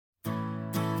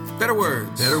Better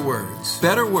words. Better words.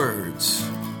 Better words.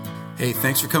 Hey,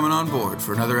 thanks for coming on board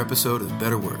for another episode of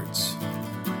Better Words.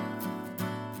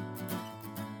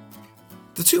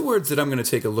 The two words that I'm going to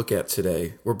take a look at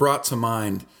today were brought to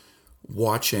mind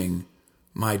watching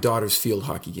my daughter's field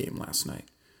hockey game last night.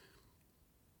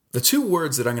 The two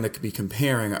words that I'm going to be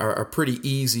comparing are pretty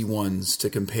easy ones to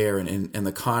compare, and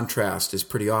the contrast is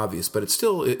pretty obvious, but it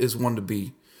still is one to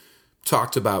be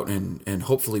talked about and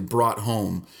hopefully brought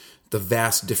home the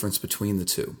vast difference between the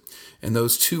two. And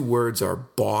those two words are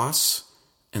boss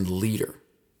and leader.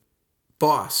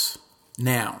 Boss,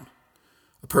 noun,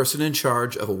 a person in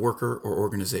charge of a worker or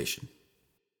organization.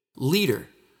 Leader,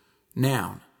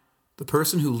 noun, the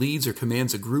person who leads or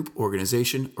commands a group,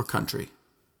 organization, or country.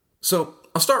 So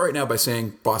I'll start right now by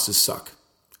saying bosses suck.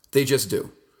 They just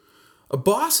do. A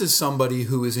boss is somebody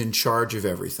who is in charge of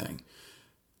everything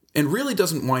and really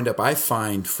doesn't wind up, I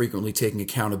find, frequently taking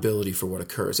accountability for what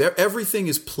occurs. Everything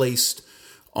is placed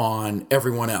on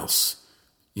everyone else.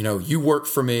 You know, you work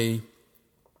for me.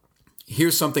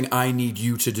 Here's something I need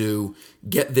you to do.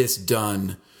 Get this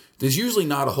done. There's usually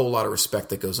not a whole lot of respect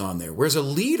that goes on there. Whereas a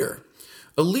leader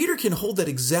can hold that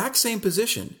exact same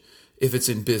position if it's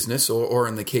in business or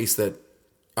in the case that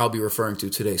I'll be referring to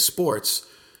today, sports.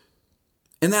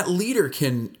 And that leader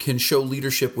can show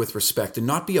leadership with respect and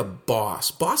not be a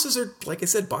boss. Bosses are, like I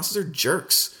said, bosses are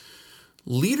jerks.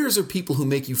 Leaders are people who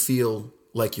make you feel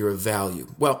like you're of value.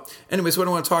 Well, anyways, what I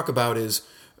want to talk about is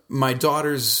my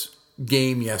daughter's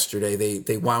game yesterday.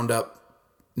 They wound up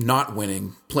not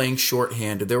winning, playing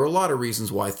shorthanded. There were a lot of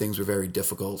reasons why things were very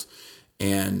difficult,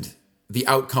 and the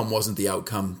outcome wasn't the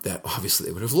outcome that obviously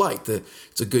they would have liked.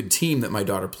 It's a good team that my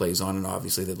daughter plays on, and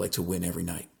obviously they'd like to win every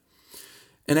night.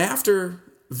 And after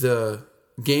the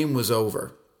game was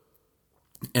over,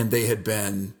 and they had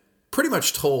been pretty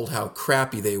much told how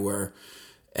crappy they were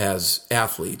as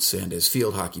athletes and as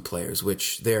field hockey players,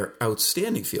 which they're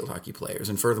outstanding field hockey players.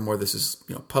 And furthermore, this is,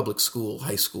 public school,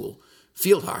 high school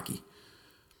field hockey.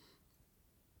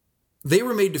 They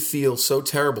were made to feel so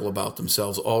terrible about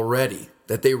themselves already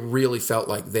that they really felt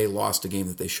like they lost a game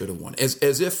that they should have won.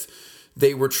 As if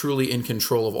they were truly in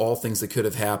control of all things that could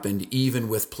have happened, even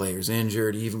with players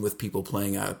injured, even with people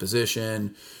playing out of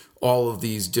position, all of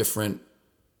these different,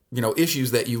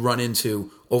 issues that you run into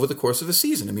over the course of a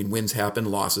season. I mean, wins happen,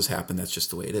 losses happen. That's just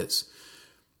the way it is.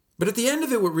 But at the end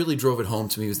of it, what really drove it home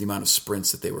to me was the amount of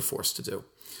sprints that they were forced to do.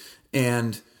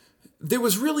 And there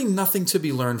was really nothing to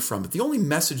be learned from it. The only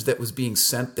message that was being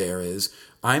sent there is,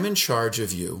 I'm in charge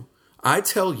of you. I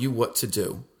tell you what to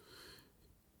do.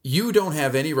 You don't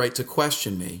have any right to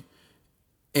question me.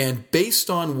 And based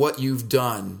on what you've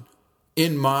done,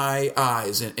 in my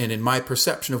eyes and in my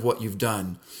perception of what you've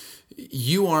done,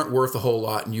 you aren't worth a whole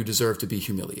lot and you deserve to be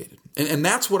humiliated. And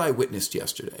that's what I witnessed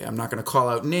yesterday. I'm not going to call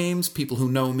out names. People who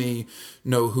know me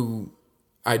know who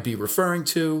I'd be referring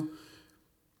to.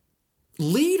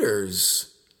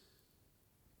 Leaders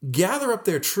gather up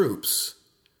their troops,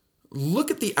 look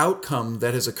at the outcome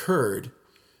that has occurred,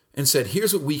 and said,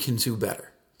 here's what we can do better.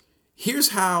 Here's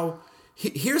how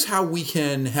we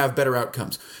can have better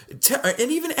outcomes.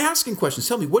 And even asking questions.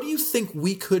 Tell me, what do you think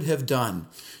we could have done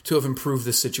to have improved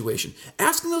this situation?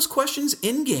 Asking those questions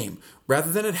in-game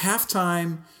rather than at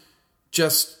halftime,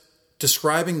 just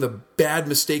describing the bad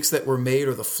mistakes that were made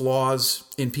or the flaws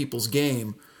in people's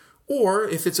game. Or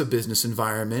if it's a business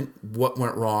environment, what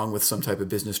went wrong with some type of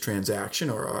business transaction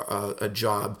or a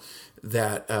job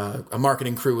that a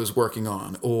marketing crew is working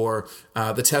on, or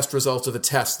the test results of a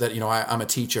test that, I'm a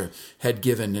teacher, had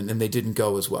given and they didn't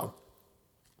go as well.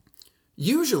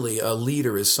 Usually a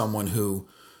leader is someone who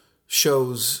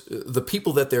shows the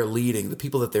people that they're leading, the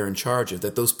people that they're in charge of,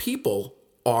 that those people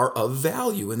are of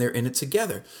value and they're in it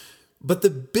together. But the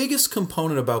biggest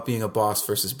component about being a boss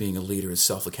versus being a leader is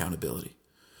self-accountability.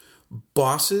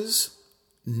 Bosses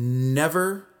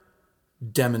never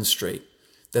demonstrate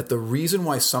that the reason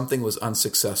why something was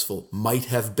unsuccessful might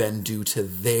have been due to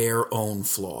their own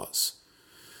flaws.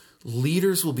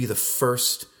 Leaders will be the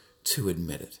first to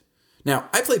admit it. Now,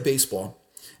 I play baseball,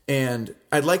 and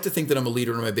I'd like to think that I'm a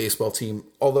leader on my baseball team,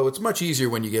 although it's much easier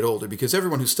when you get older because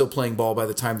everyone who's still playing ball by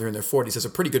the time they're in their 40s has a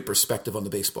pretty good perspective on the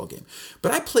baseball game.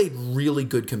 But I played really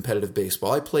good competitive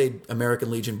baseball. I played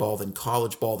American Legion ball, then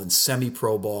college ball, then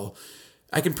semi-pro ball.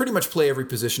 I can pretty much play every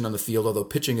position on the field, although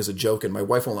pitching is a joke and my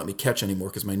wife won't let me catch anymore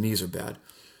because my knees are bad.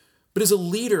 But as a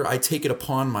leader, I take it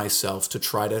upon myself to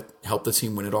try to help the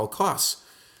team win at all costs.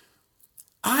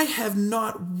 I have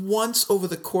not once over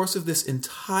the course of this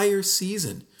entire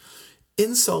season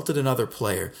insulted another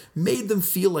player, made them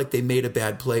feel like they made a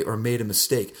bad play or made a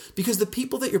mistake, because the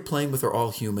people that you're playing with are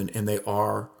all human and they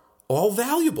are all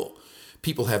valuable.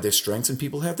 People have their strengths and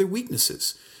people have their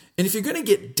weaknesses. And if you're going to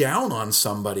get down on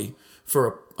somebody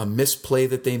for a misplay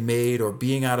that they made or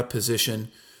being out of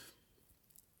position,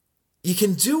 you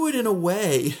can do it in a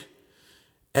way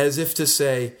as if to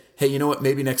say, hey, you know what,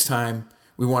 maybe next time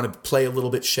we want to play a little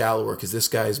bit shallower because this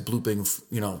guy's blooping,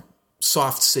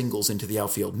 soft singles into the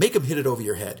outfield. Make him hit it over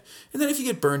your head. And then if you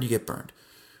get burned, you get burned.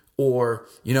 Or,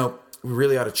 we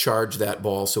really ought to charge that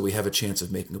ball so we have a chance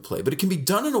of making a play. But it can be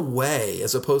done in a way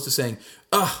as opposed to saying,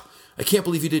 I can't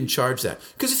believe you didn't charge that.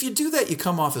 Because if you do that, you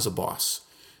come off as a boss.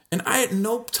 And I at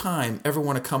no time ever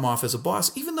want to come off as a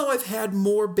boss, even though I've had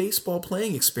more baseball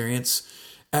playing experience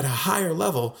at a higher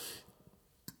level,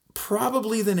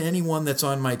 probably than anyone that's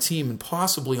on my team and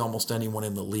possibly almost anyone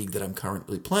in the league that I'm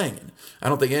currently playing in. I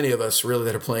don't think any of us really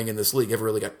that are playing in this league ever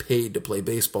really got paid to play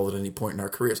baseball at any point in our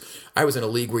careers. I was in a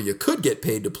league where you could get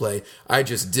paid to play. I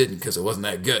just didn't because it wasn't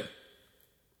that good.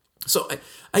 So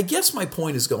I guess my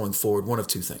point is going forward, one of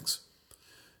two things.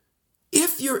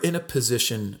 If you're in a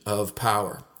position of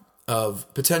power,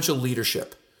 of potential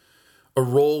leadership, a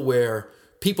role where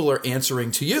people are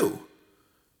answering to you,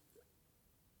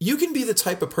 you can be the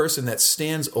type of person that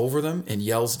stands over them and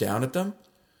yells down at them,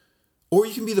 or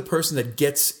you can be the person that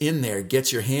gets in there,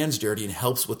 gets your hands dirty, and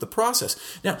helps with the process.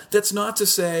 Now, that's not to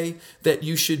say that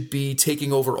you should be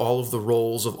taking over all of the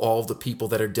roles of all of the people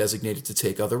that are designated to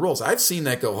take other roles. I've seen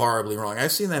that go horribly wrong.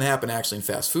 I've seen that happen actually in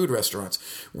fast food restaurants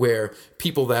where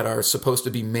people that are supposed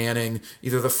to be manning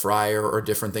either the fryer or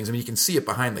different things, you can see it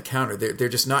behind the counter. They're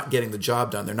just not getting the job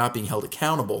done. They're not being held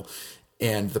accountable.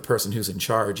 And the person who's in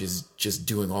charge is just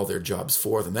doing all their jobs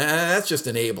for them. That's just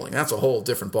enabling. That's a whole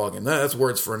different ballgame. That's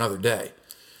words for another day.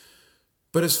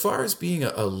 But as far as being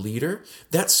a leader,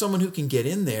 that's someone who can get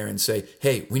in there and say,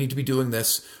 hey, we need to be doing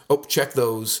this. Oh, check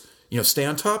those. Stay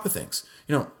on top of things.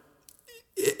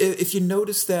 If you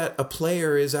notice that a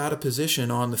player is out of position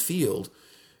on the field,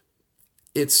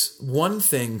 it's one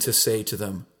thing to say to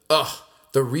them,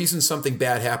 the reason something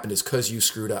bad happened is because you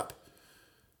screwed up.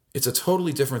 It's a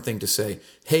totally different thing to say,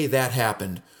 hey, that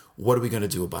happened. What are we going to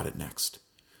do about it next?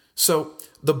 So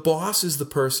the boss is the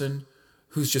person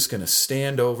who's just going to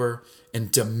stand over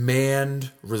and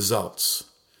demand results.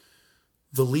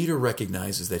 The leader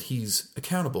recognizes that he's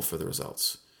accountable for the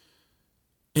results.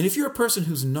 And if you're a person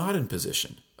who's not in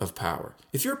position of power,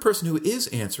 if you're a person who is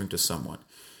answering to someone,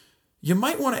 you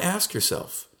might want to ask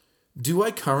yourself, do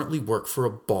I currently work for a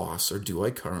boss or do I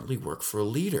currently work for a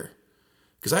leader?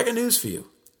 Because I got news for you.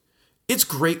 It's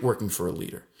great working for a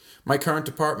leader. My current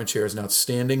department chair is an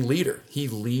outstanding leader. He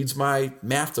leads my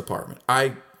math department.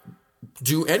 I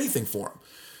do anything for him.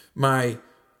 My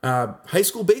high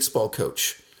school baseball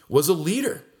coach was a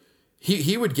leader.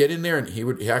 He would get in there and he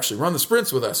would actually run the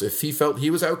sprints with us if he felt he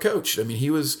was outcoached.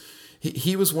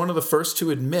 He was one of the first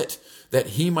to admit that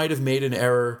he might have made an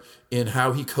error in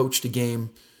how he coached a game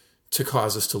to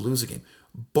cause us to lose a game.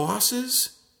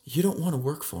 Bosses, you don't want to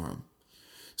work for them.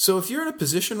 So if you're in a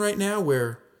position right now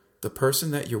where the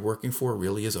person that you're working for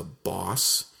really is a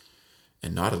boss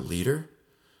and not a leader,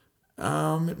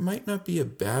 it might not be a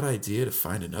bad idea to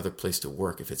find another place to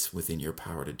work if it's within your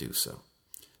power to do so.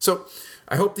 So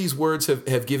I hope these words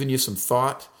have given you some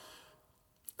thought.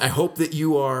 I hope that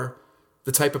you are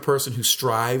the type of person who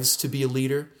strives to be a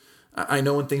leader. I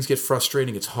know when things get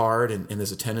frustrating, it's hard, and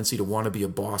there's a tendency to want to be a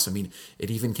boss. It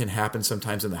even can happen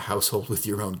sometimes in the household with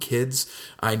your own kids.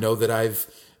 I know that I've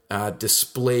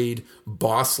displayed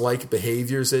boss-like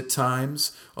behaviors at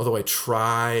times, although I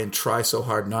try so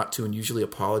hard not to and usually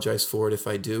apologize for it if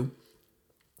I do.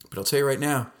 But I'll tell you right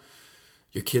now,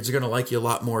 your kids are going to like you a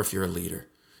lot more if you're a leader.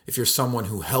 If you're someone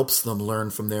who helps them learn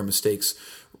from their mistakes,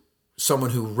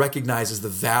 someone who recognizes the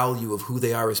value of who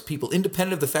they are as people,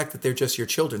 independent of the fact that they're just your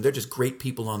children. They're just great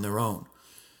people on their own.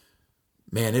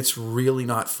 Man, it's really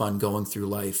not fun going through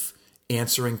life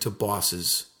answering to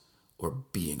bosses or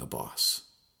being a boss.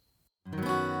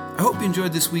 I hope you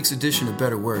enjoyed this week's edition of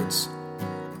Better Words.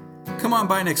 Come on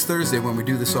by next Thursday when we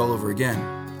do this all over again.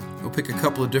 We'll pick a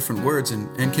couple of different words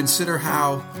and consider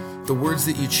how the words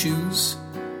that you choose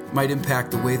might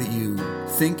impact the way that you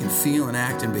think and feel and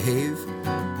act and behave,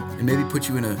 and maybe put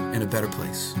you in a better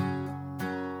place.